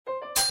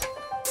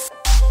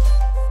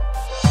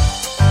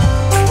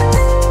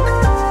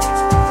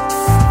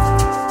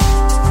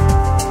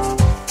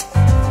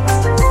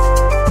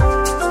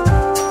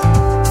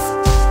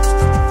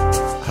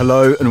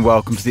Hello and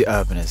welcome to The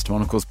Urbanist,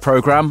 Monocle's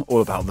programme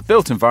all about the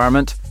built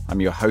environment. I'm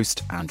your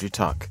host, Andrew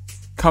Tuck.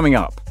 Coming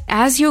up.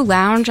 As you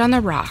lounge on the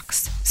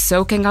rocks,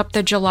 soaking up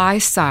the July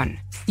sun,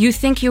 you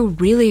think you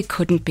really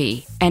couldn't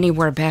be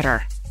anywhere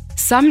better.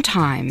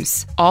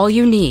 Sometimes all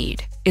you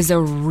need is a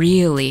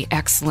really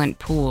excellent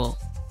pool.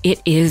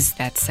 It is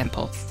that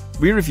simple.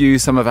 We review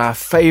some of our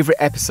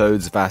favourite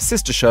episodes of our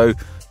sister show,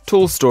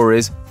 Tall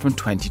Stories from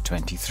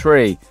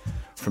 2023.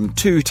 From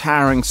two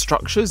towering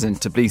structures in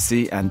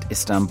Tbilisi and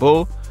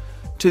Istanbul,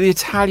 to the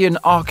Italian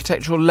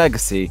architectural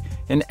legacy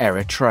in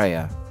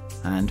Eritrea.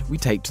 And we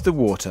take to the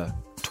water,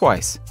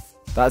 twice.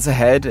 That's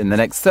ahead in the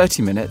next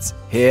 30 minutes,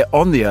 here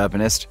on The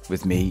Urbanist,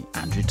 with me,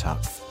 Andrew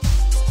Tuck.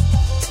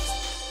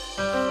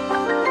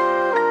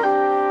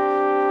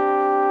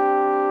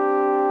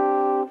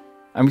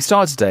 And we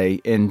start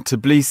today in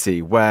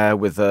Tbilisi, where,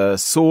 with a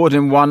sword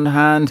in one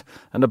hand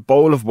and a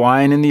bowl of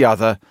wine in the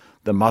other,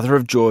 the mother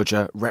of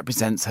Georgia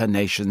represents her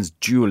nation's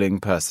dueling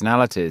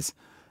personalities,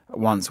 at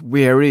once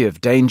weary of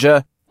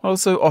danger,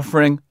 also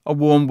offering a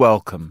warm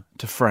welcome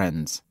to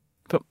friends.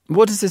 But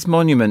what does this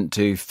monument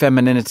to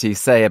femininity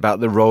say about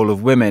the role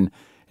of women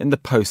in the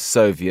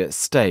post-Soviet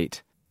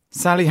state?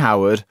 Sally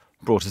Howard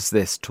brought us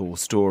this tall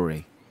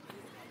story.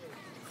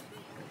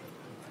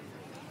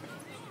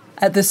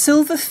 At the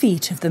silver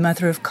feet of the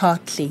mother of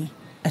Kartli,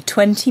 a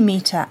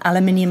 20-metre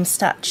aluminium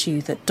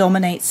statue that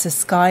dominates the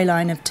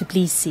skyline of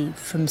Tbilisi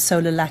from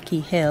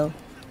Solalaki Hill,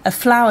 a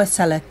flower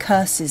seller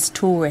curses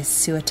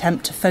tourists who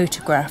attempt to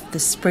photograph the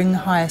spring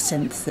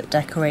hyacinths that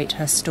decorate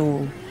her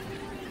stall.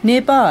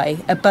 Nearby,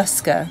 a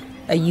busker,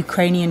 a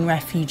Ukrainian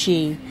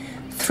refugee,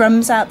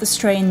 thrums out the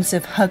strains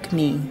of Hug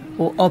Me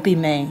or Obi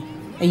Me,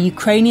 a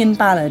Ukrainian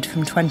ballad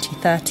from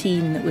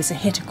 2013 that was a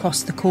hit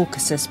across the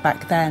Caucasus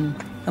back then,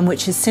 and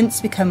which has since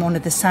become one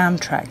of the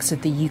soundtracks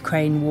of the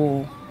Ukraine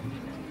war.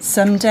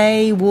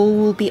 Someday war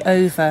will be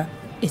over,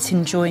 it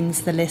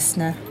enjoins the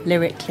listener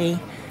lyrically.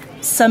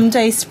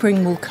 Someday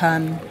spring will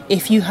come,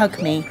 if you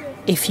hug me,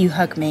 if you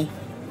hug me.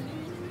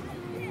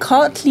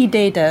 Kartli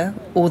Deda,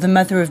 or the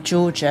mother of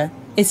Georgia,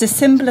 is a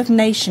symbol of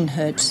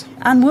nationhood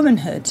and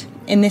womanhood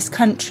in this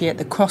country at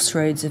the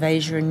crossroads of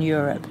Asia and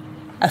Europe.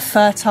 A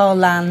fertile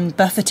land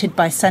buffeted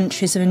by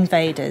centuries of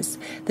invaders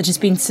that has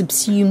been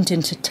subsumed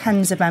into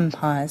tens of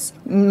empires,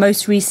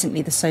 most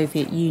recently the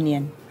Soviet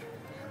Union.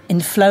 In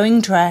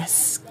flowing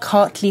dress,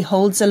 Kartli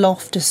holds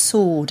aloft a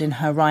sword in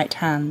her right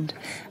hand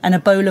and a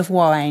bowl of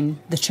wine,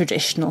 the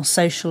traditional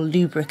social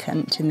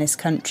lubricant in this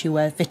country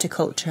where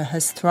viticulture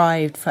has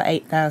thrived for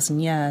 8,000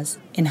 years,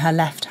 in her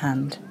left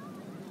hand.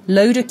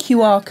 Load a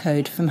QR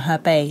code from her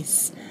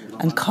base,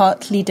 and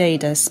Kartli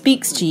Deda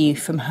speaks to you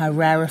from her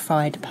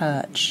rarefied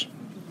perch.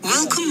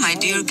 Welcome, my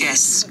dear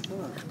guests.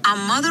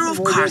 I'm Mother of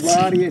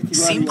Kartli,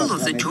 symbol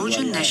of the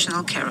Georgian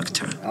national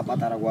character.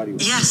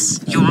 Yes,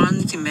 you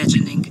aren't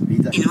imagining.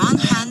 In one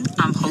hand,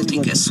 I'm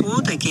holding a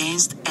sword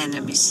against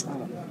enemies,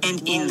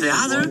 and in the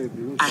other,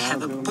 I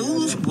have a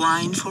bowl of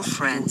wine for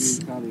friends.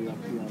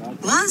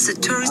 Once a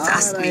tourist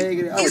asked me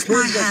if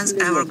my hands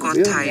ever got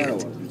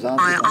tired.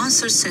 I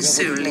answered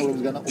sincerely,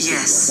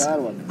 yes,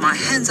 my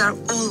hands are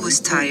always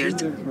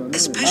tired,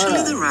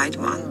 especially the right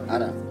one.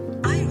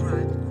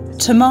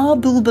 Tamar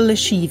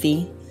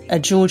Bulbulashivi, a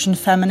Georgian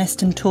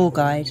feminist and tour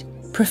guide,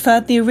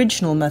 preferred the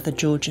original Mother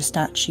Georgia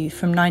statue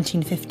from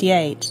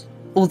 1958,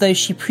 although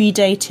she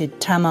predated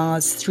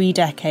Tamar's 3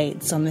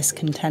 decades on this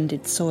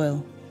contended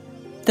soil.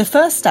 The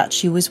first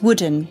statue was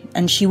wooden,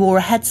 and she wore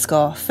a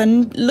headscarf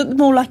and looked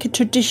more like a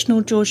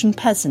traditional Georgian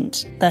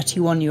peasant,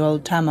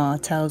 31-year-old Tamar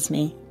tells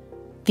me.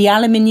 The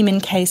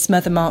aluminium-encased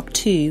Mother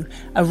Mark II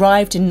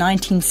arrived in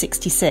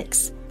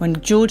 1966, when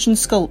Georgian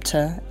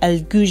sculptor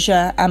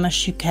Elguja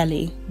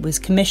Amashukeli was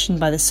commissioned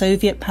by the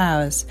Soviet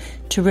powers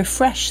to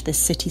refresh this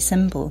city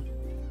symbol.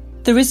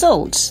 The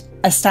result,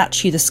 a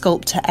statue the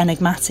sculptor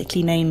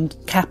enigmatically named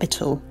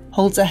Capital,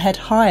 holds a head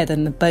higher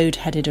than the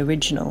bowed-headed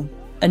original,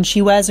 and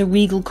she wears a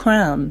regal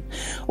crown,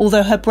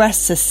 although her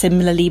breasts are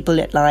similarly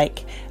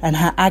bullet-like and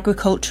her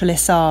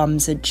agriculturalist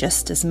arms are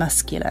just as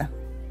muscular.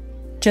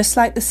 Just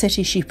like the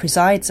city she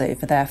presides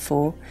over,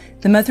 therefore,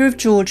 the Mother of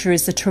Georgia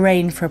is the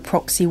terrain for a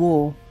proxy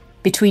war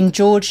between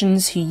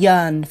Georgians who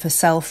yearn for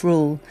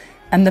self-rule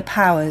and the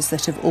powers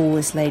that have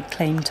always laid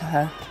claim to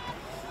her.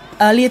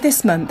 Earlier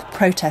this month,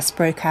 protests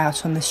broke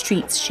out on the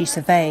streets she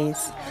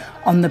surveys,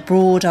 on the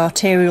broad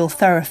arterial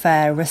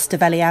thoroughfare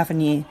Rustaveli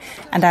Avenue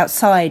and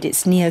outside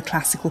its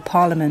neoclassical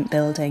Parliament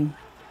building.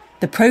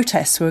 The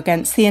protests were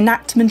against the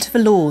enactment of a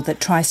law that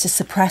tries to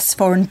suppress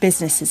foreign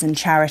businesses and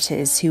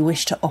charities who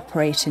wish to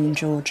operate in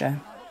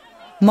Georgia.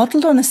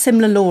 Modelled on a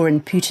similar law in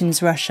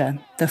Putin's Russia,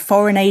 the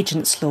Foreign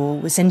Agents Law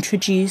was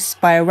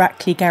introduced by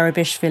Irakli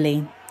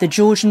Garibashvili, the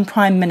Georgian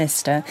Prime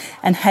Minister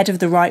and head of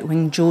the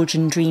right-wing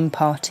Georgian Dream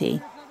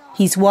Party.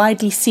 He's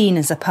widely seen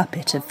as a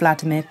puppet of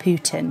Vladimir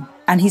Putin,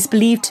 and he's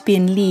believed to be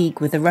in league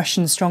with the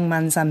Russian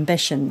strongman's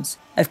ambitions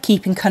of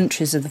keeping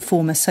countries of the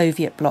former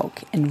Soviet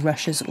bloc in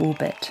Russia's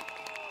orbit.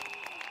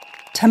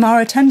 Tamar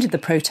attended the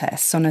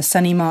protests on a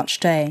sunny March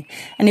day,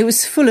 and it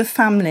was full of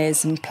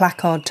families and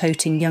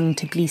placard-toting young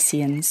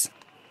Tbilisians.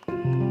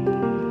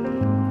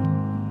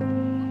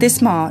 This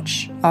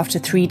March, after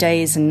 3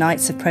 days and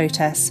nights of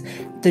protests,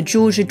 the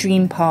Georgia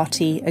Dream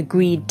Party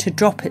agreed to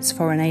drop its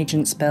foreign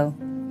agents bill,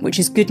 which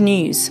is good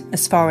news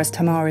as far as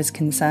Tamar is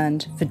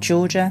concerned for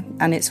Georgia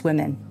and its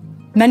women.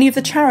 Many of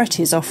the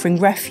charities offering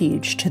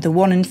refuge to the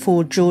 1 in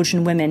 4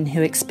 Georgian women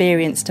who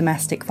experience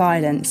domestic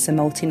violence are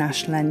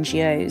multinational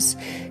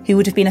NGOs who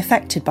would have been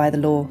affected by the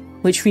law,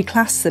 which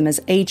reclass them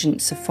as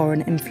agents of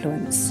foreign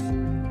influence.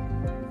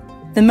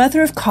 The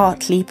mother of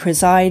Kartli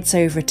presides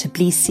over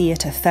Tbilisi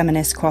at a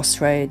feminist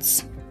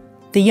crossroads.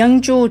 The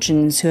young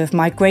Georgians who have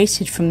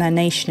migrated from their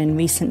nation in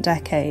recent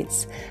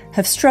decades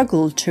have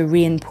struggled to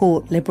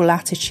re-import liberal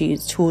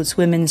attitudes towards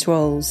women's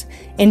roles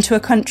into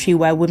a country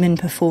where women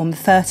perform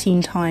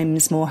 13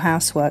 times more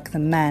housework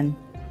than men.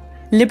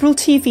 Liberal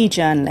TV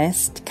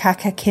journalist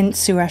Kaka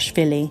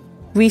Kintsurashvili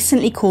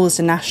recently caused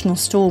a national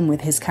storm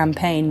with his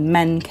campaign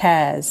Men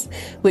Cares,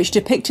 which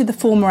depicted the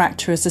former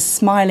actor as a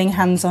smiling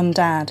hands-on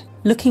dad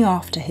looking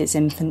after his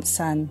infant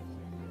son.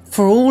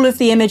 For all of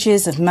the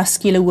images of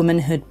muscular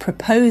womanhood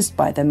proposed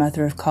by the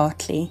mother of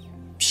Kartli,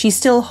 she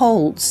still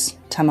holds,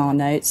 Tamar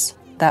notes,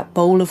 that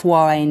bowl of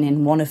wine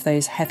in one of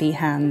those heavy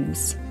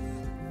hands.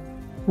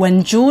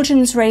 When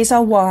Georgians raise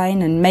our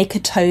wine and make a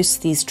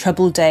toast these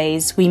troubled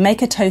days, we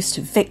make a toast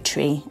of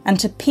victory and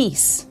to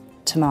peace,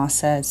 Tamar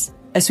says,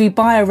 as we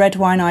buy a red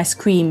wine ice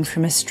cream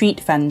from a street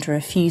vendor a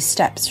few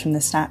steps from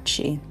the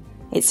statue.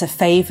 It's a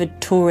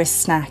favoured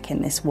tourist snack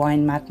in this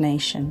wine-mad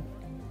nation.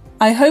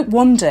 I hope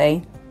one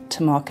day,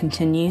 Tamar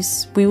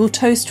continues, we will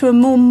toast to a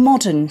more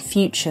modern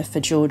future for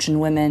Georgian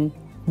women,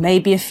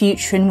 maybe a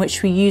future in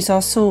which we use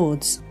our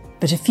swords,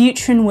 but a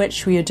future in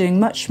which we are doing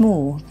much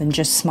more than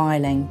just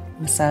smiling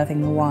and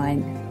serving the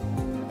wine.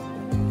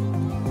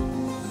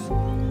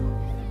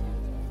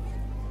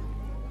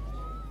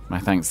 My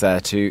thanks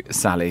there to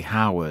Sally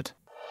Howard.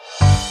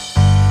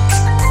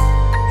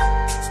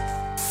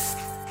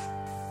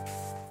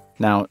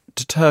 Now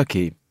to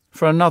Turkey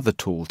for another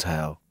tall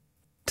tale.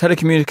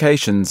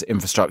 Telecommunications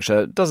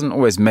infrastructure doesn't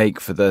always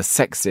make for the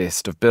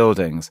sexiest of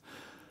buildings,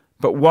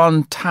 but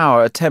one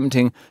tower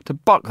attempting to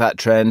buck that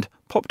trend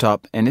popped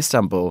up in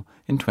Istanbul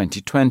in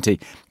 2020,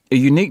 a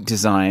unique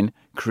design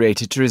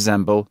created to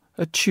resemble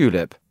a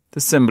tulip,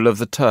 the symbol of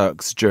the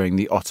Turks during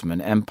the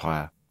Ottoman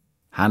Empire.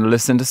 Hannah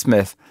Lucinda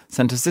Smith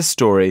sent us this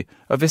story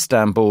of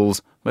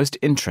Istanbul's most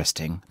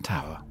interesting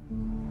tower.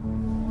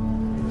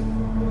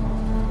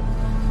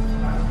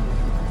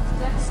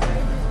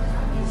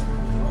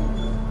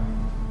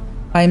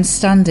 I am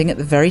standing at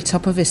the very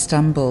top of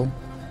Istanbul,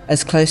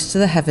 as close to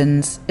the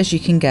heavens as you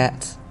can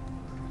get.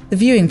 The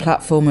viewing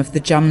platform of the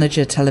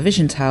Camlıca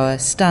television tower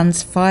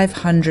stands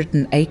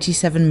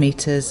 587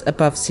 metres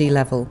above sea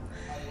level,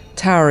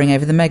 towering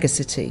over the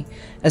megacity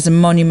as a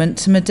monument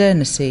to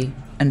modernity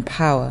and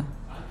power.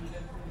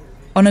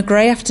 On a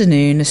grey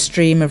afternoon, a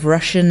stream of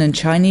Russian and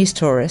Chinese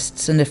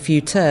tourists and a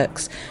few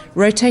Turks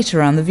rotate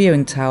around the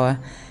viewing tower,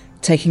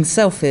 taking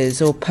selfies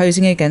or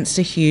posing against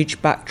a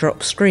huge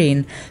backdrop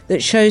screen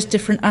that shows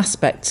different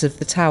aspects of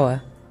the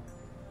tower.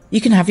 You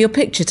can have your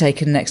picture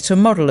taken next to a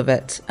model of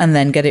it and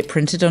then get it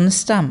printed on a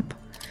stamp.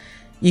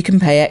 You can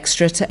pay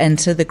extra to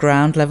enter the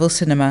ground level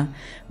cinema,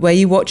 where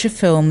you watch a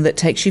film that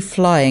takes you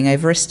flying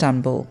over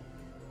Istanbul.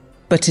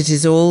 But it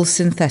is all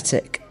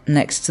synthetic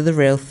next to the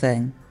real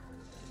thing.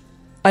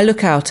 I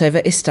look out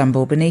over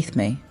Istanbul beneath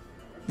me.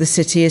 The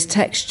city is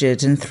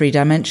textured and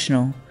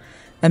three-dimensional,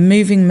 a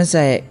moving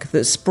mosaic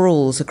that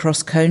sprawls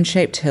across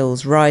cone-shaped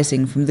hills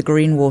rising from the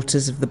green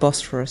waters of the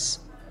Bosphorus.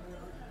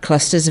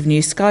 Clusters of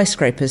new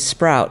skyscrapers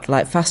sprout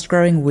like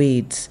fast-growing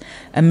weeds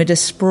amid a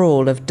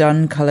sprawl of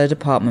dun-coloured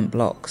apartment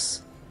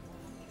blocks.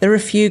 There are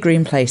few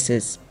green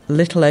places,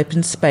 little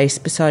open space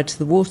beside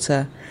the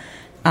water,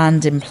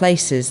 and in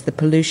places the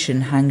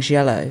pollution hangs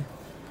yellow.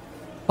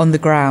 On the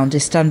ground,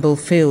 Istanbul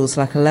feels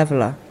like a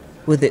leveller,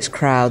 with its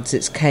crowds,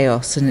 its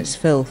chaos and its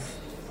filth.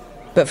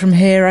 But from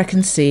here I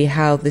can see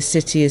how the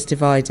city is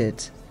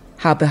divided,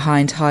 how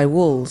behind high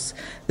walls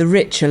the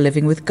rich are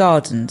living with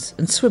gardens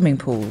and swimming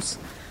pools,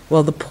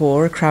 while the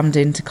poor are crammed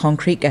into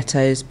concrete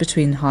ghettos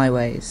between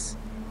highways.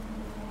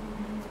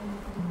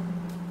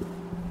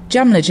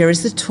 Camlıca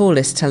is the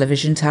tallest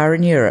television tower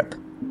in Europe,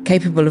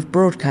 capable of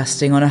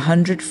broadcasting on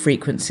 100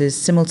 frequencies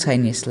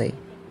simultaneously.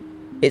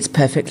 It's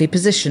perfectly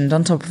positioned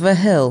on top of a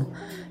hill,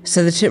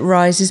 so that it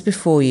rises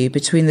before you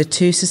between the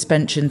two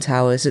suspension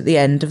towers at the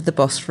end of the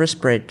Bosphorus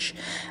Bridge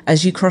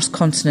as you cross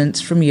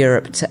continents from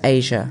Europe to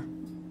Asia.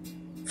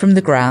 From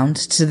the ground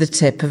to the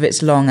tip of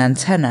its long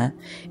antenna,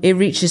 it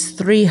reaches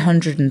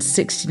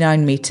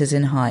 369 metres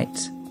in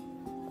height.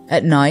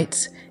 At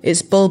night,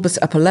 its bulbous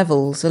upper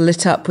levels are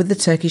lit up with the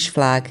Turkish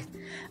flag,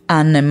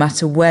 and no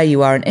matter where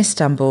you are in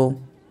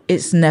Istanbul,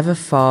 it's never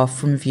far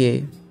from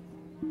view.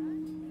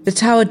 The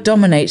tower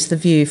dominates the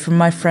view from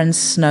my friend's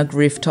snug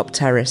rooftop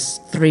terrace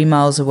 3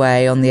 miles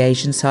away on the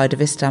Asian side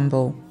of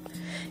Istanbul.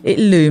 It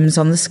looms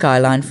on the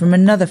skyline from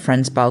another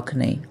friend's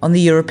balcony on the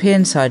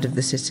European side of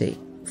the city,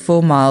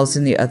 4 miles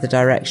in the other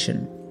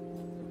direction.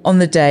 On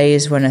the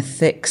days when a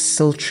thick,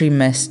 sultry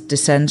mist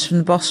descends from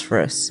the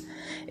Bosphorus,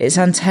 its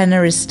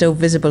antenna is still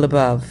visible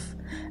above,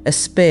 a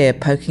spear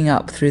poking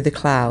up through the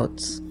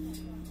clouds.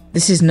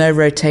 This is no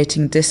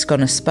rotating disc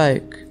on a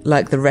spoke,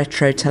 like the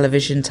retro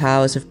television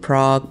towers of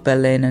Prague,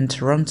 Berlin and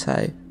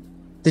Toronto.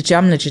 The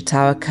Jamlija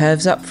Tower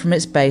curves up from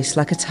its base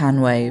like a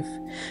tan wave,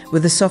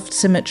 with a soft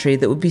symmetry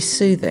that would be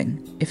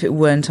soothing if it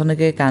weren't on a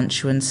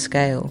gargantuan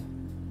scale.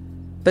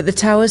 But the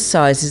tower's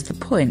size is the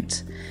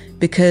point,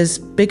 because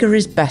bigger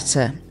is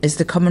better is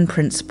the common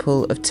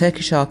principle of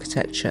Turkish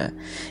architecture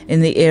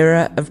in the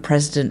era of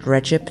President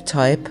Recep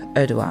Tayyip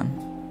Erdogan.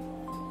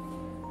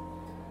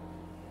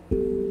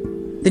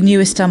 The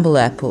new Istanbul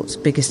airport's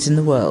biggest in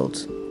the world,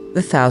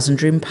 the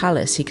 1,000-room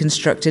palace he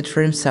constructed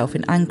for himself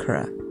in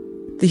Ankara,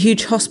 the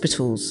huge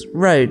hospitals,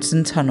 roads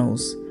and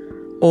tunnels,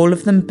 all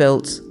of them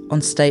built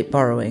on state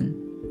borrowing.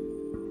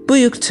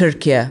 Büyük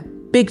Türkiye,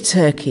 Big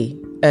Turkey,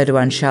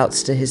 Erdogan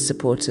shouts to his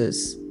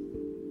supporters.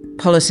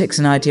 Politics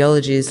and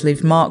ideologies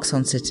leave marks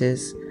on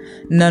cities,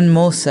 none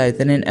more so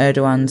than in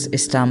Erdogan's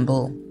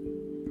Istanbul.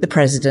 The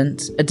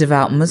president, a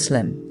devout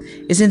Muslim,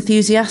 is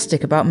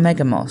enthusiastic about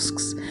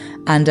mega-mosques,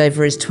 and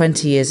over his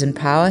 20 years in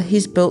power,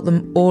 he's built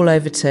them all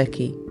over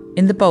Turkey,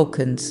 in the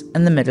Balkans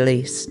and the Middle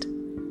East.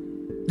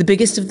 The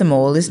biggest of them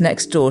all is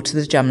next door to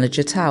the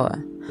Jamlija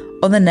Tower,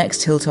 on the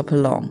next hilltop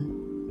along.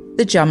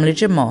 The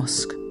Jamlija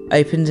Mosque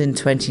opened in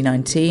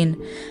 2019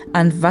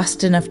 and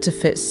vast enough to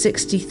fit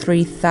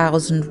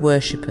 63,000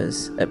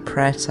 worshippers at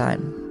prayer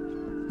time.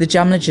 The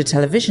Jamlija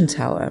Television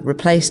Tower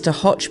replaced a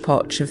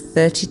hodgepodge of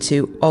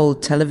 32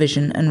 old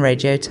television and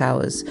radio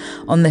towers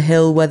on the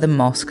hill where the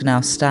mosque now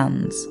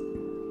stands.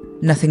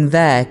 Nothing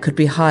there could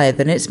be higher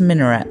than its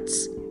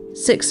minarets,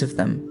 6 of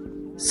them.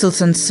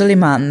 Sultan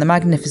Süleyman the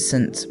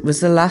Magnificent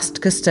was the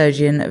last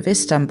custodian of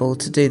Istanbul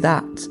to do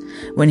that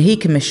when he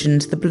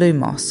commissioned the Blue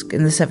Mosque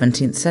in the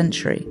 17th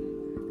century,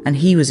 and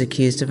he was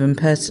accused of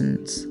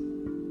impertinence.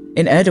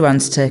 In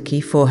Erdogan's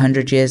Turkey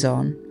 400 years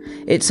on,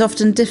 it's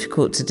often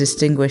difficult to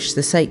distinguish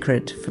the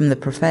sacred from the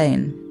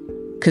profane.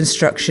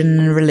 Construction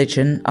and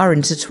religion are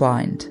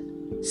intertwined.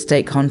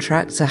 State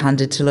contracts are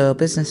handed to loyal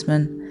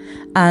businessmen,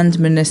 and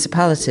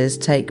municipalities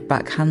take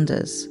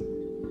backhanders.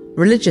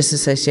 Religious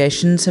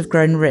associations have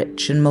grown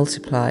rich and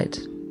multiplied.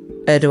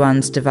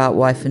 Erdogan's devout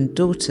wife and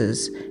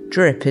daughters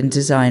drip in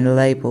designer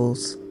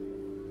labels.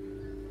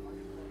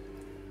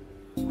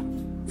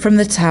 From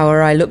the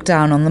tower I look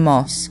down on the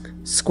mosque,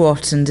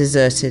 squat and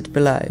deserted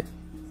below.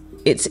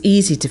 It's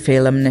easy to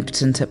feel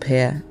omnipotent up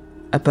here,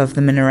 above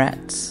the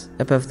minarets,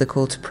 above the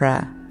call to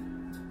prayer.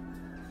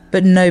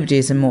 But nobody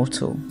is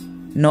immortal,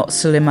 not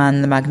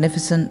Süleyman the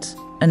Magnificent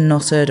and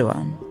not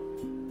Erdogan.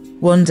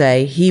 One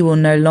day he will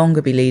no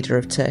longer be leader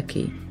of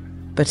Turkey,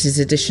 but his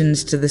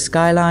additions to the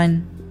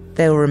skyline,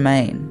 they'll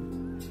remain.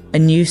 A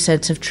new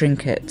set of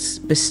trinkets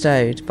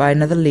bestowed by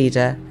another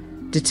leader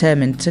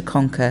determined to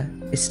conquer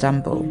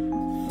Istanbul.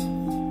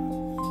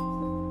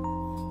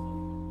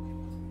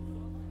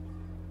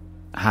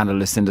 Hannah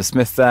Lucinda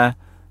Smith there,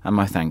 and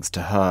my thanks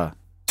to her.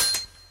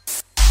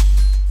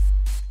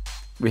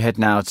 We head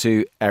now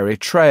to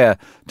Eritrea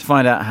to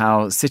find out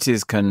how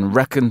cities can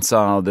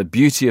reconcile the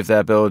beauty of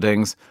their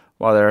buildings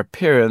while their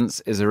appearance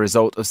is a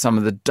result of some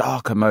of the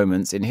darker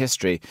moments in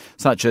history,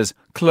 such as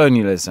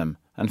colonialism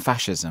and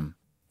fascism.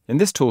 In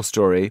this tall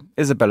story,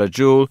 Isabella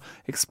Jewell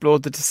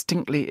explored the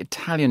distinctly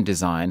Italian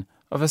design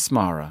of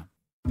Asmara.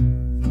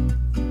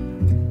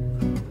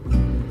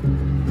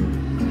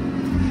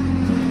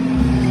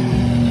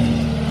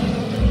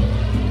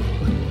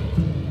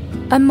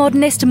 A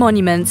modernist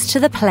monument to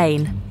the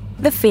plain.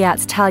 The Fiat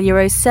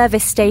Tagliero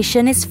service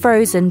station is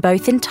frozen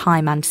both in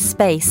time and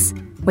space,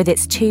 with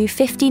its 2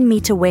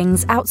 15-metre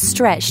wings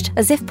outstretched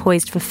as if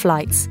poised for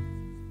flight.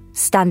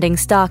 Standing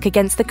stark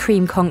against the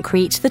cream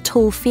concrete, the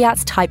tall Fiat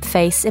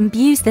typeface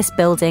imbues this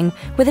building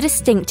with a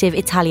distinctive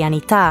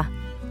Italianità.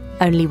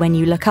 Only when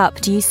you look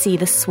up do you see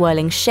the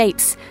swirling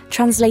shapes,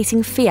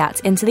 translating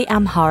Fiat into the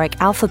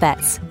Amharic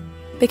alphabet.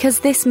 Because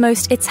this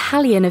most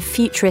Italian of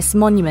futurist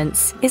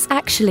monuments is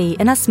actually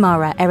in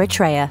Asmara,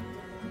 Eritrea.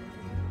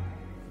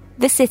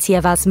 The city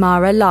of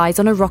Asmara lies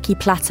on a rocky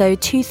plateau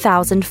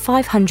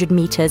 2,500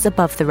 metres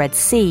above the Red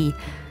Sea,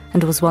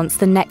 and was once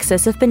the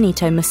nexus of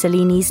Benito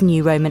Mussolini's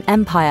new Roman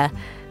Empire,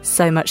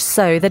 so much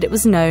so that it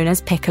was known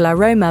as Piccola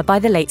Roma by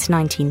the late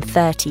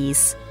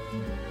 1930s.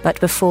 But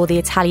before the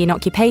Italian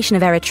occupation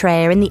of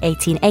Eritrea in the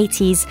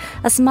 1880s,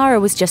 Asmara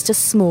was just a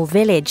small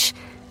village,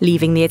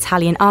 leaving the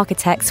Italian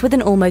architects with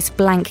an almost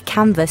blank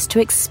canvas to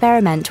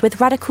experiment with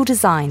radical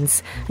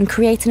designs and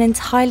create an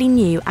entirely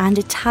new and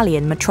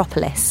Italian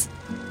metropolis.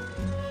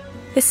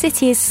 The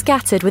city is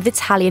scattered with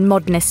Italian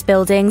modernist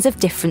buildings of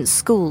different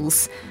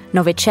schools: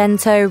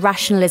 Novecento,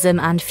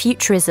 Rationalism and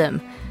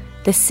Futurism.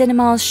 The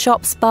cinemas,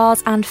 shops,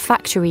 bars and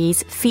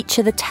factories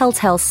feature the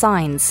telltale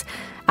signs,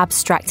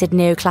 abstracted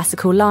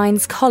neoclassical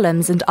lines,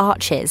 columns and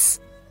arches.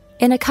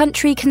 In a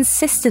country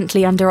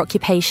consistently under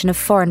occupation of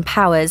foreign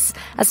powers,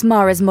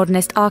 Asmara's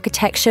modernist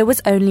architecture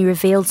was only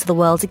revealed to the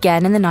world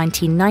again in the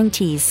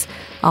 1990s,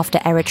 after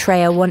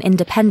Eritrea won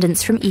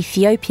independence from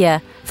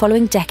Ethiopia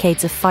following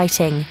decades of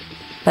fighting.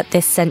 But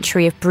this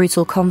century of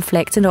brutal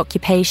conflict and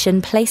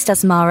occupation placed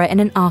Asmara in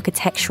an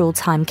architectural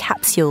time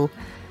capsule.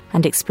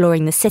 and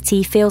exploring the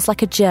city feels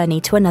like a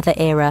journey to another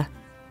era.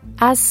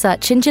 As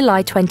such, in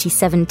July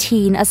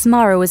 2017,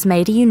 Asmara was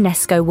made a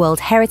UNESCO World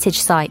Heritage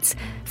Site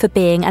for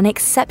being an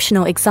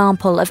exceptional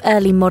example of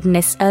early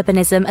modernist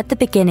urbanism at the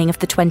beginning of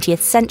the 20th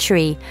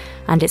century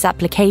and its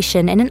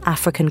application in an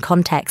African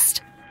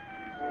context.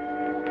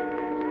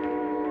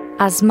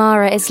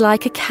 Asmara is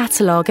like a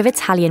catalogue of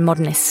Italian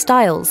modernist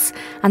styles,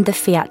 and the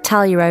Fiat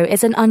Tagliero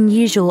is an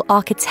unusual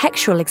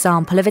architectural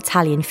example of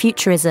Italian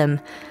futurism,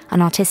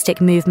 an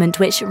artistic movement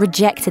which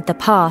rejected the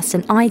past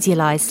and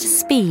idealised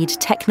speed,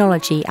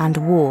 technology and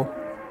war.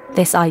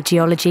 This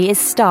ideology is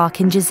stark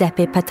in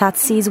Giuseppe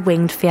Patazzi's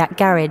winged Fiat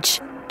garage.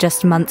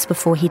 Just months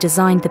before he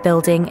designed the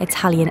building,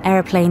 Italian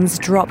aeroplanes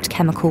dropped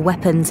chemical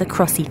weapons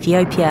across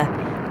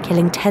Ethiopia,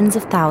 killing tens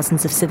of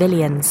thousands of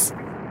civilians.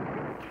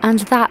 And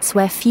that's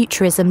where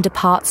futurism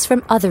departs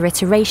from other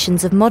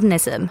iterations of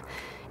modernism.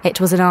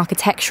 It was an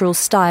architectural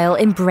style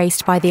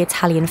embraced by the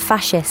Italian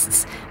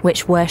fascists,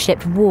 which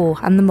worshipped war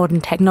and the modern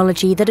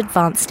technology that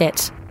advanced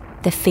it.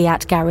 The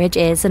Fiat garage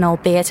is an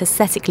albeit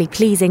aesthetically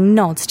pleasing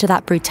nod to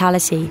that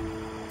brutality.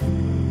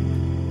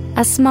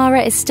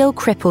 Asmara is still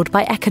crippled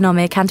by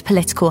economic and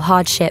political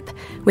hardship,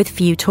 with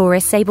few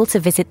tourists able to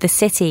visit the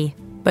city.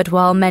 But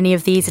while many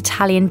of these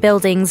Italian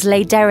buildings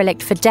lay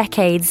derelict for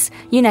decades,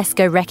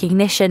 UNESCO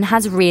recognition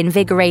has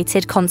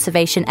reinvigorated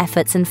conservation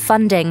efforts and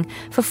funding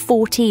for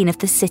 14 of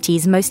the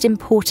city's most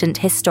important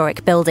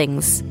historic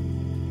buildings.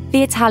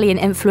 The Italian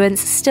influence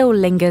still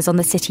lingers on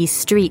the city's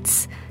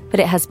streets,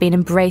 but it has been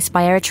embraced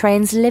by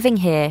Eritreans living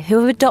here who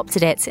have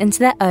adopted it into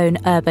their own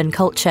urban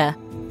culture.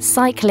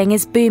 Cycling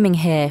is booming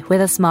here, with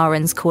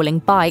Asmarans calling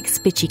bikes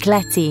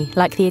bicicletti,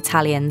 like the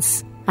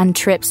Italians. And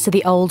trips to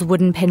the old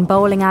wooden pin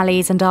bowling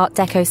alleys and Art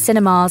Deco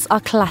cinemas are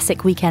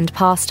classic weekend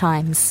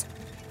pastimes.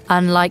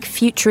 Unlike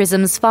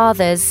futurism's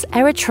fathers,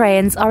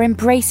 Eritreans are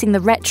embracing the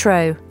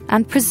retro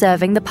and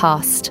preserving the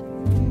past.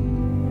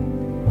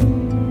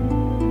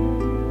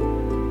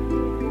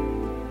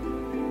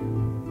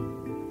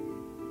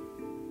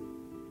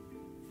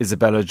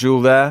 Isabella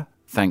Jewell there,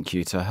 thank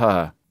you to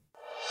her.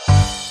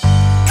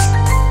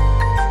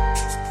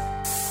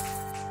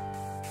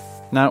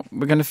 Now,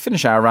 we're going to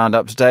finish our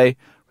roundup today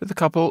with a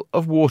couple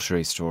of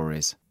watery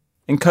stories.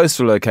 In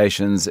coastal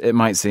locations, it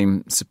might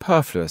seem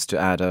superfluous to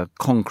add a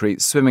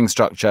concrete swimming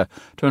structure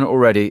to an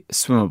already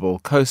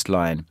swimmable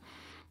coastline.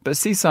 But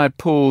seaside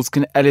pools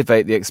can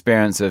elevate the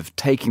experience of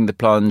taking the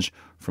plunge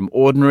from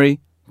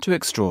ordinary to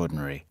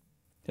extraordinary.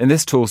 In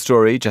this tall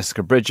story,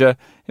 Jessica Bridger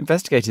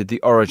investigated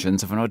the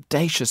origins of an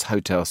audacious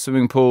hotel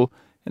swimming pool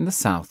in the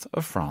south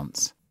of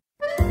France.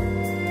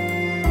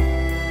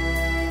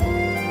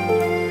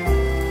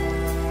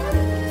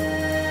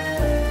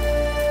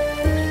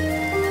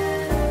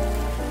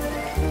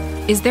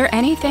 Is there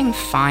anything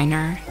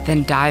finer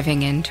than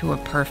diving into a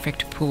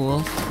perfect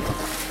pool?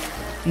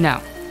 No.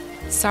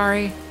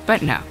 Sorry,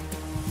 but no.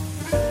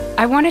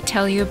 I want to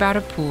tell you about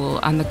a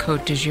pool on the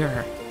Côte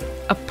d'Azur,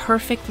 a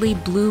perfectly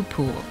blue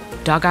pool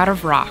dug out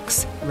of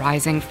rocks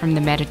rising from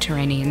the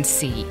Mediterranean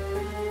Sea.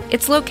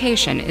 Its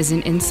location is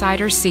an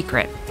insider's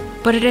secret,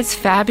 but it is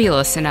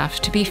fabulous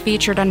enough to be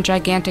featured on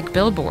gigantic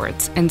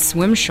billboards and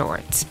swim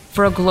shorts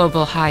for a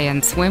global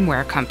high-end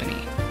swimwear company.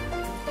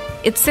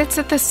 It sits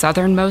at the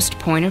southernmost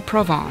point of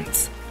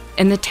Provence,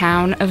 in the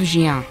town of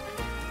Gien.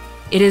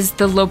 It is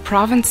the Le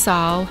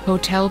Provençal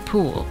Hotel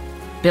Pool,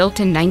 built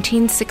in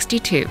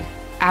 1962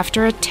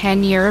 after a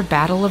 10-year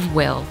battle of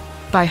will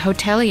by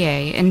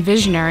hotelier and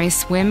visionary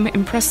swim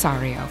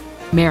impresario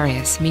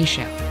Marius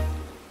Michel.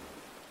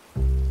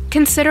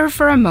 Consider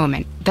for a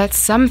moment that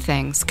some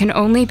things can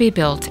only be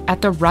built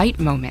at the right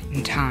moment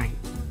in time.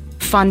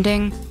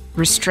 Funding,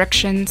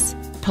 restrictions,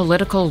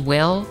 political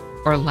will,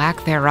 or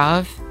lack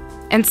thereof,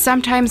 and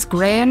sometimes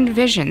grand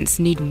visions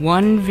need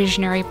one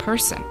visionary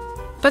person.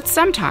 But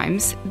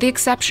sometimes the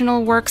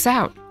exceptional works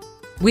out.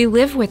 We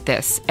live with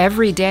this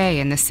every day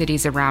in the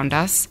cities around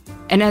us,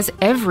 and as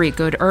every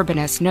good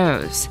urbanist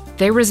knows,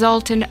 they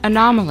result in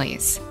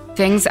anomalies,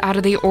 things out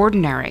of the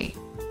ordinary,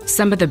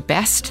 some of the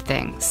best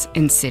things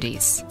in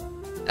cities.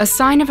 A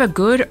sign of a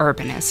good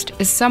urbanist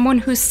is someone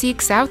who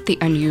seeks out the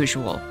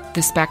unusual,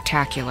 the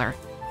spectacular,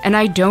 and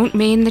I don't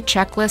mean the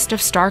checklist of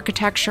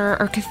stararchitecture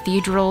or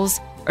cathedrals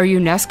or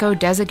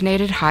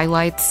UNESCO-designated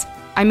highlights.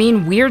 I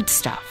mean weird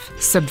stuff,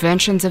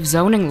 subventions of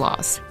zoning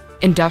laws,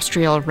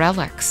 industrial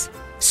relics,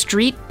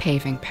 street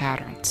paving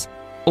patterns,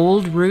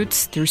 old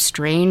routes through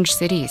strange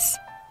cities.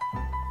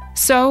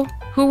 So,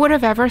 who would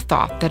have ever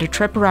thought that a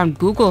trip around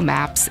Google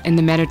Maps in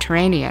the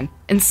Mediterranean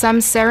in some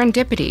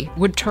serendipity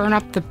would turn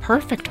up the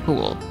perfect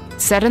pool,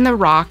 set in the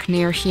rock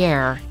near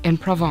Hyères in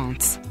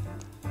Provence?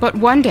 But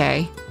one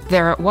day,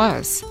 there it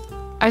was.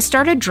 I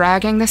started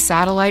dragging the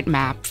satellite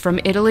map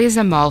from Italy's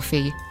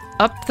Amalfi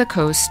up the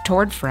coast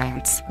toward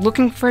France,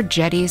 looking for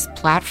jetties,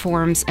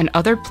 platforms, and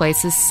other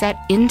places set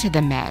into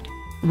the Med,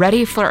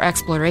 ready for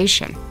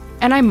exploration,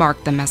 and I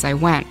marked them as I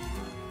went.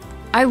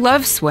 I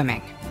love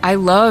swimming. I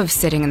love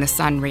sitting in the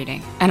sun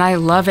reading, and I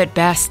love it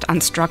best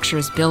on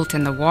structures built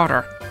in the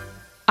water.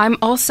 I'm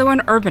also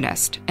an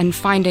urbanist, and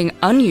finding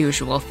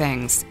unusual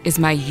things is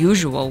my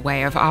usual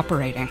way of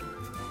operating.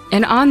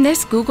 And on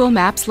this Google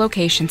Maps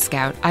location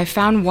scout, I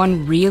found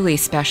one really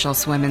special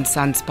swim and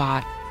sun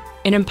spot,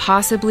 an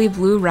impossibly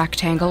blue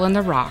rectangle in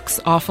the rocks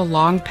off a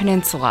long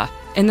peninsula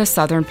in the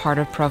southern part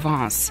of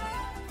Provence.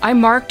 I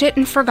marked it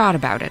and forgot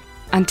about it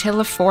until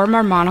a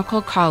former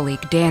Monocle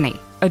colleague, Danny,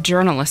 a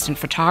journalist and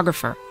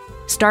photographer,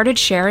 started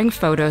sharing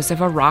photos of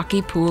a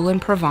rocky pool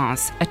in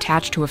Provence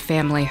attached to a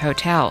family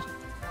hotel.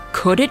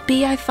 Could it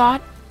be, I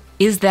thought?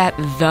 Is that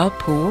the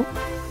pool?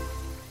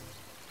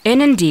 And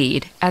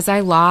indeed, as I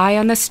lie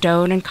on the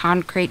stone and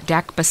concrete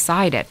deck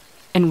beside it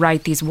and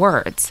write these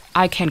words,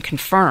 I can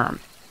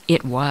confirm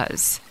it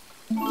was.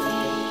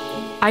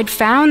 I'd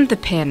found the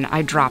pin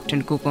I dropped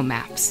in Google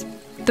Maps.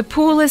 The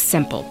pool is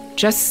simple,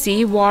 just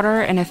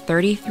seawater in a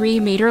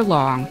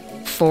 33-meter-long,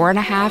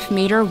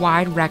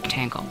 4.5-meter-wide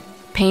rectangle,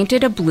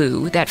 painted a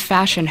blue that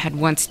fashion had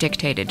once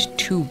dictated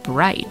too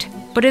bright,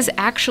 but is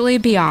actually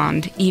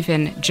beyond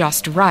even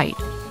just right.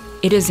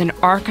 It is an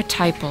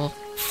archetypal,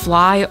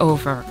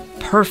 fly-over,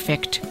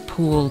 perfect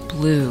pool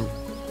blue.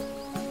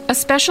 A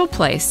special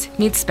place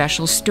needs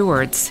special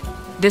stewards.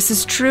 This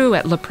is true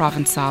at Le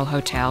Provençal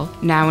Hotel,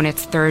 now in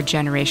its third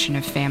generation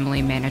of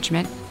family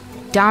management.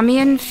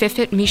 Damien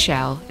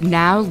Fiffet-Michel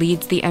now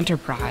leads the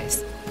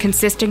enterprise,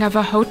 consisting of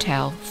a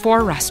hotel,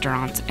 4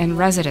 restaurants, and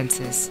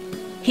residences.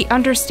 He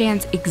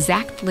understands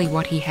exactly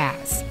what he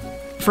has,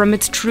 from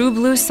its true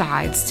blue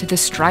sides to the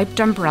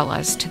striped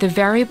umbrellas to the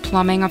very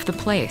plumbing of the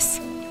place.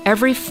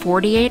 Every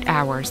 48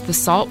 hours, the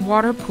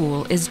saltwater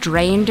pool is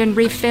drained and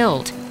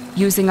refilled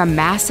using a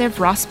massive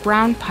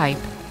rust-brown pipe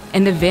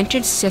and the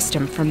vintage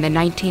system from the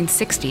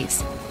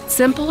 1960s,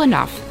 simple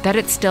enough that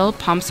it still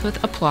pumps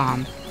with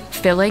aplomb,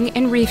 filling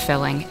and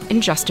refilling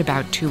in just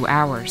about 2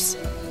 hours.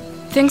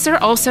 Things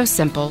are also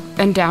simple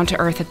and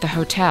down-to-earth at the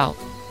hotel,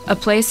 a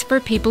place for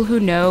people who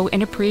know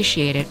and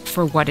appreciate it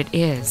for what it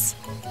is.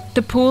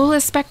 The pool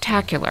is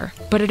spectacular,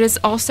 but it is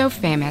also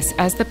famous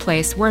as the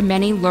place where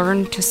many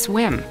learn to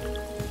swim.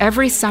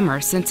 Every summer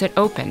since it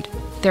opened,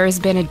 there has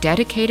been a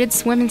dedicated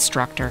swim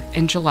instructor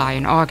in July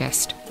and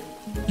August.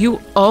 You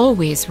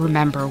always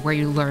remember where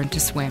you learned to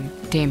swim,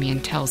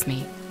 Damien tells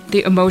me.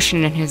 The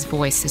emotion in his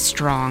voice is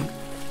strong.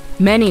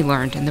 Many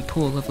learned in the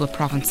pool of Le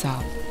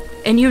Provençal.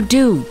 And you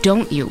do,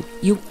 don't you?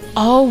 You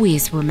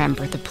always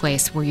remember the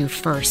place where you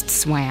first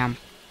swam.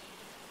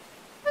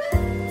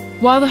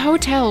 While the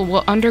hotel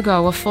will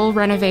undergo a full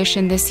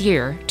renovation this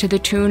year to the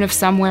tune of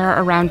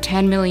somewhere around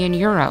 10 million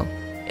euro,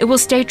 it will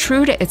stay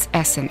true to its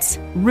essence,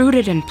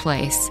 rooted in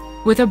place,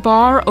 with a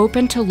bar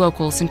open to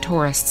locals and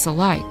tourists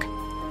alike.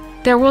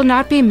 There will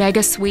not be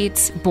mega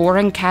suites,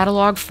 boring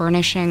catalog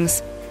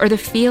furnishings, or the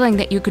feeling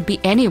that you could be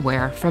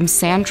anywhere from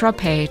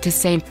Saint-Tropez to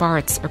St.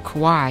 Bart's or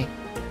Kauai.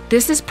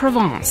 This is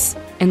Provence,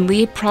 and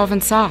Le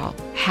Provençal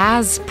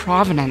has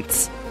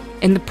provenance,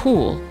 and the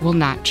pool will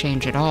not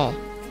change at all.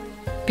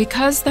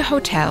 Because the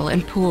hotel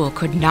and pool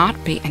could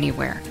not be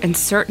anywhere, and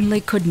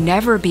certainly could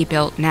never be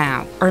built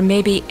now, or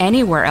maybe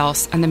anywhere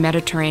else on the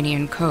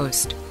Mediterranean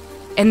coast.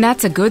 And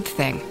that's a good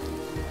thing.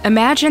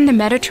 Imagine the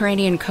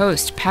Mediterranean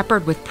coast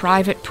peppered with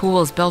private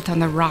pools built on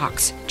the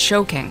rocks,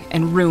 choking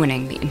and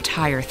ruining the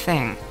entire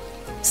thing.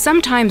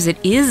 Sometimes it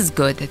is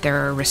good that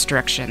there are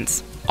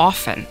restrictions.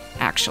 Often,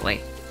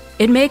 actually.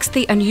 It makes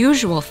the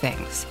unusual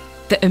things,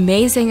 the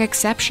amazing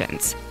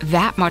exceptions,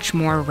 that much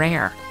more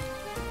rare.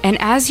 And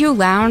as you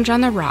lounge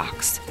on the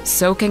rocks,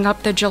 soaking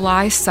up the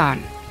July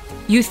sun,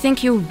 you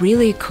think you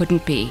really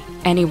couldn't be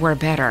anywhere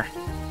better.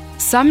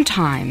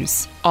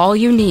 Sometimes all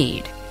you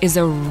need is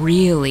a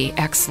really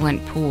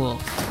excellent pool.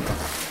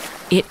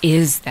 It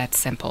is that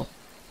simple.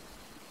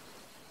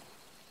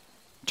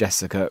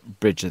 Jessica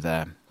Bridger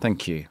there.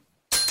 Thank you.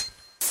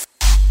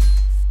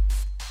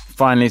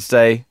 Finally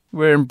today,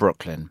 we're in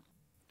Brooklyn.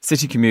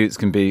 City commutes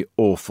can be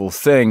awful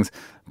things,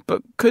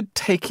 but could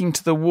taking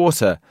to the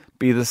water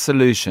be the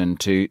solution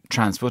to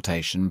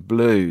transportation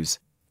blues?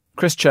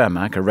 Chris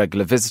Chermak, a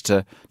regular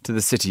visitor to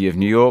the city of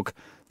New York,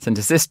 sent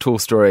us this tall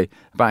story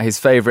about his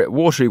favourite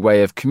watery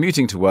way of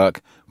commuting to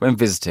work when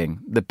visiting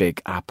the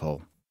Big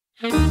Apple.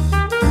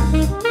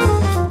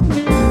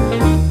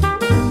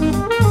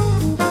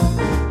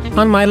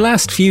 On my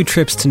last few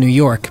trips to New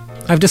York,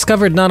 I've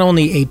discovered not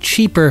only a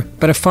cheaper,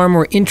 but a far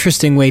more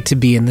interesting way to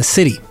be in the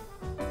city.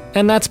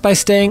 And that's by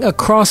staying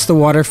across the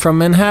water from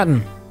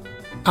Manhattan,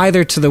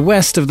 either to the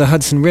west of the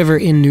Hudson River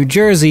in New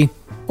Jersey,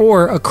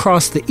 or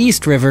across the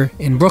East River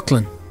in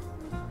Brooklyn.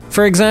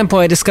 For example,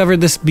 I discovered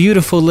this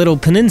beautiful little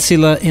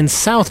peninsula in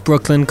South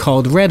Brooklyn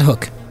called Red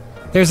Hook.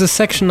 There's a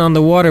section on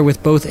the water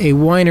with both a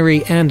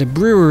winery and a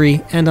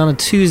brewery, and on a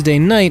Tuesday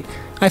night,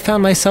 I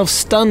found myself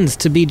stunned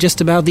to be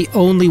just about the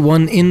only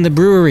one in the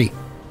brewery,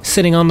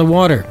 sitting on the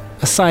water,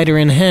 a cider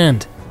in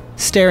hand,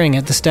 staring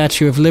at the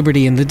Statue of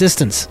Liberty in the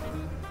distance.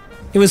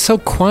 It was so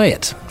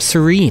quiet,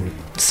 serene,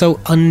 so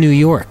un-New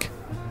York.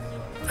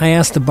 I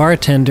asked the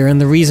bartender, and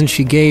the reason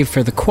she gave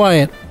for the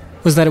quiet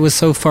was that it was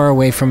so far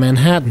away from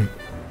Manhattan,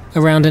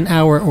 around an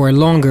hour or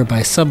longer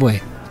by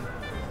subway.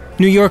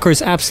 New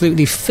Yorkers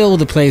absolutely fill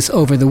the place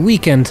over the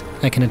weekend,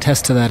 I can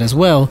attest to that as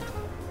well,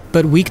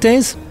 but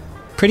weekdays?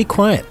 Pretty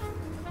quiet.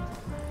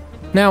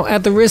 Now,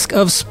 at the risk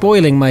of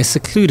spoiling my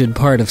secluded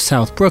part of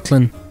South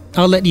Brooklyn,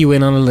 I'll let you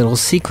in on a little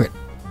secret.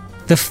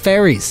 The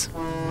ferries.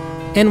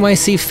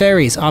 NYC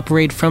ferries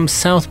operate from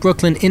South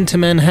Brooklyn into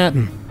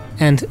Manhattan,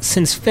 and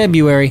since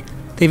February,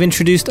 they've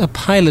introduced a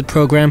pilot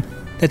program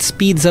that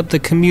speeds up the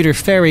commuter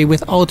ferry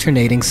with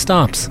alternating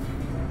stops.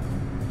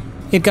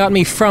 It got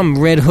me from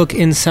Red Hook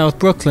in South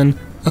Brooklyn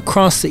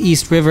across the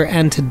East River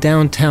and to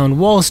downtown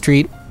Wall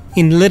Street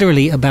in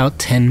literally about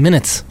 10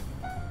 minutes.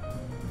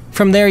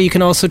 From there, you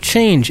can also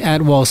change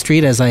at Wall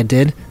Street, as I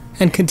did,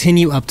 and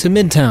continue up to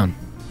Midtown.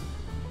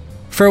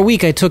 For a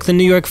week, I took the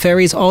New York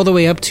ferries all the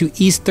way up to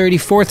East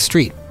 34th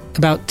Street,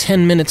 about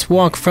 10 minutes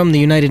walk from the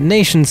United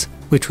Nations,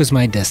 which was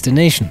my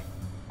destination.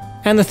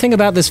 And the thing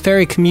about this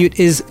ferry commute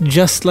is,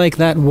 just like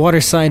that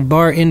waterside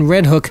bar in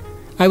Red Hook,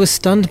 I was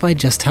stunned by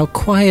just how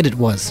quiet it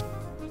was.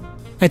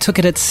 I took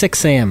it at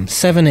 6 a.m.,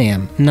 7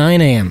 a.m.,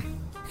 9 a.m.,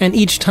 and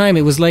each time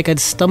it was like I'd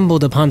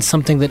stumbled upon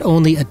something that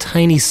only a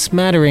tiny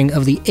smattering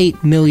of the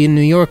 8 million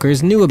New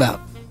Yorkers knew about.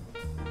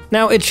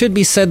 Now, it should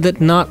be said that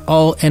not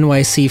all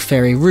NYC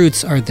ferry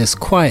routes are this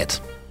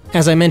quiet.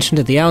 As I mentioned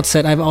at the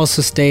outset, I've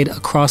also stayed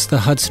across the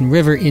Hudson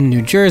River in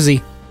New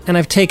Jersey, and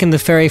I've taken the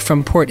ferry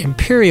from Port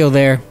Imperial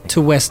there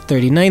to West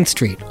 39th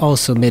Street,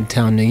 also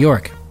Midtown New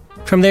York.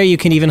 From there, you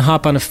can even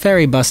hop on a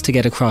ferry bus to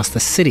get across the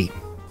city.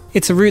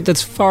 It's a route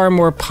that's far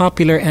more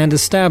popular and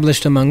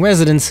established among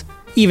residents,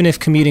 even if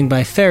commuting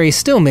by ferry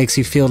still makes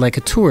you feel like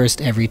a tourist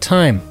every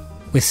time,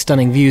 with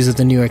stunning views of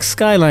the New York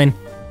skyline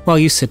while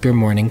you sip your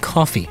morning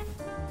coffee.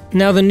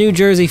 Now, the New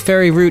Jersey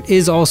ferry route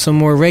is also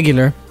more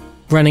regular,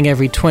 running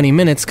every 20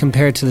 minutes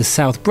compared to the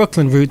South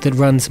Brooklyn route that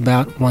runs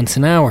about once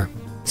an hour,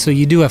 so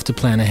you do have to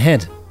plan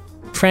ahead.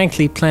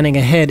 Frankly, planning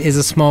ahead is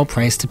a small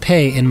price to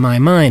pay in my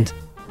mind.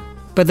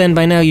 But then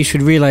by now you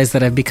should realize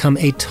that I've become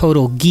a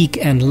total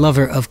geek and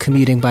lover of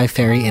commuting by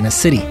ferry in a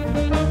city.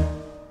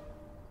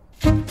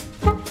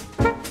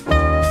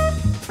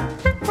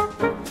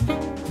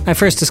 I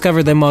first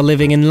discovered them while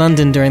living in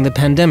London during the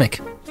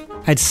pandemic.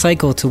 I'd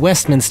cycle to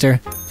Westminster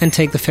and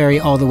take the ferry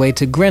all the way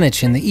to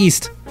Greenwich in the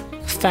east.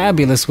 A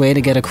fabulous way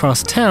to get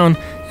across town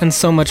and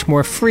so much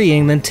more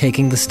freeing than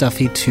taking the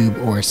stuffy tube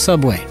or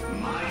subway.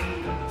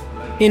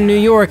 In New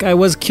York, I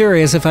was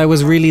curious if I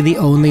was really the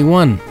only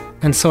one,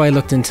 and so I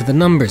looked into the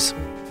numbers.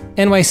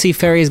 NYC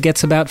Ferries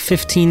gets about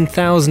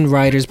 15,000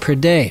 riders per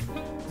day.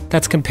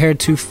 That's compared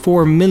to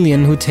 4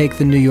 million who take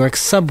the New York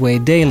subway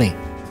daily.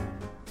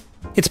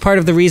 It's part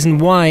of the reason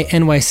why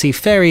NYC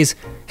Ferries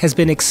has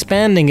been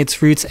expanding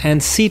its routes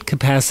and seat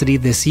capacity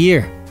this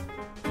year,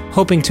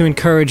 hoping to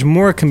encourage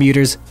more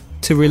commuters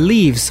to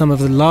relieve some of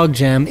the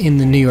logjam in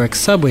the New York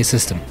subway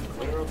system.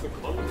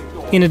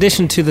 In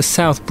addition to the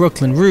South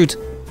Brooklyn route,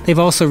 they've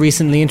also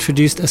recently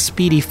introduced a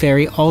speedy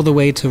ferry all the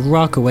way to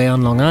Rockaway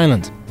on Long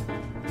Island.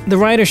 The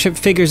ridership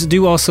figures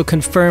do also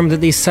confirm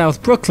that the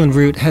South Brooklyn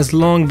route has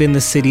long been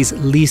the city's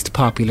least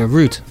popular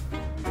route.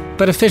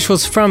 But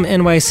officials from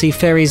NYC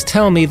Ferries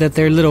tell me that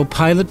their little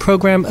pilot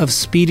program of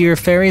speedier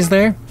ferries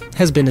there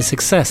has been a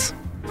success.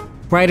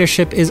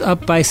 Ridership is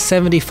up by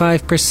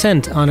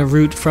 75% on a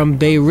route from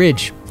Bay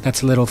Ridge.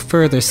 That's a little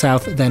further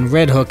south than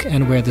Red Hook,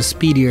 and where the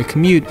speedier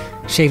commute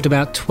shaved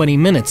about 20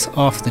 minutes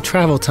off the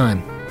travel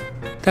time.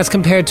 That's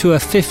compared to a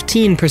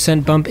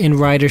 15% bump in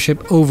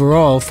ridership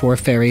overall for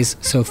ferries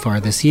so far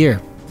this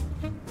year.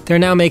 They're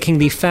now making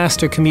the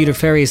faster commuter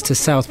ferries to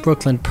South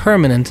Brooklyn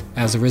permanent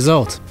as a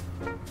result.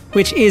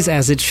 Which is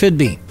as it should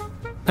be.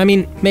 I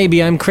mean,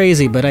 maybe I'm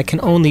crazy, but I can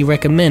only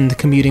recommend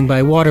commuting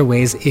by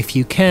waterways if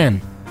you can,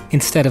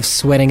 instead of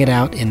sweating it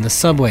out in the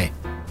subway.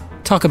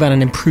 Talk about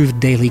an improved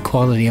daily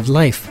quality of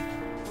life.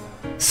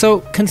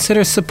 So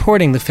consider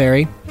supporting the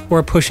ferry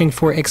or pushing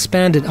for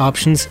expanded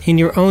options in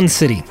your own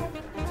city,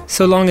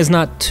 so long as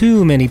not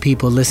too many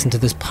people listen to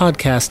this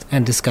podcast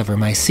and discover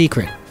my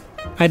secret.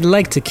 I'd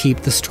like to keep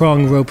the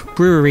Strong Rope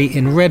Brewery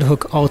in Red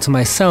Hook all to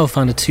myself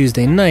on a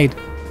Tuesday night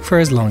for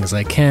as long as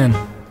I can.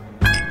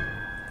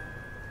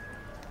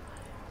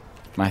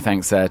 My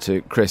thanks there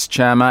to Chris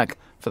Chermak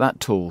for that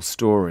tall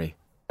story.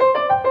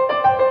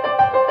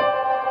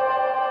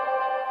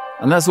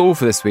 And that's all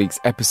for this week's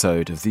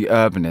episode of The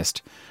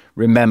Urbanist.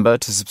 Remember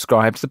to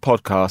subscribe to the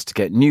podcast to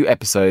get new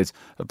episodes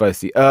of both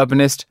The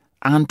Urbanist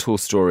and Tall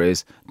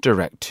Stories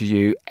direct to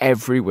you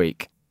every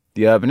week.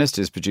 The Urbanist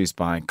is produced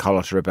by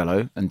Carlotta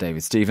Rebello and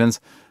David Stevens,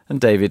 and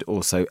David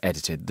also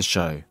edited the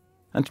show.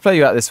 And to play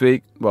you out this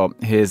week, well,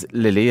 here's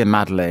Lily and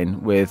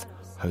Madeleine with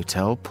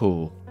Hotel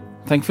Pool.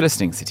 Thank you for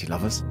listening, City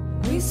Lovers.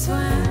 We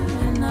swam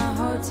in a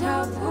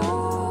hotel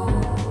pool.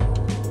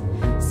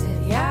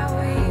 Said, yeah,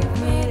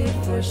 we've made it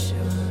for sure.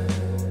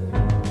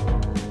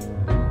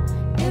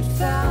 It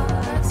felt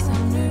like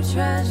some new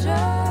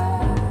treasure.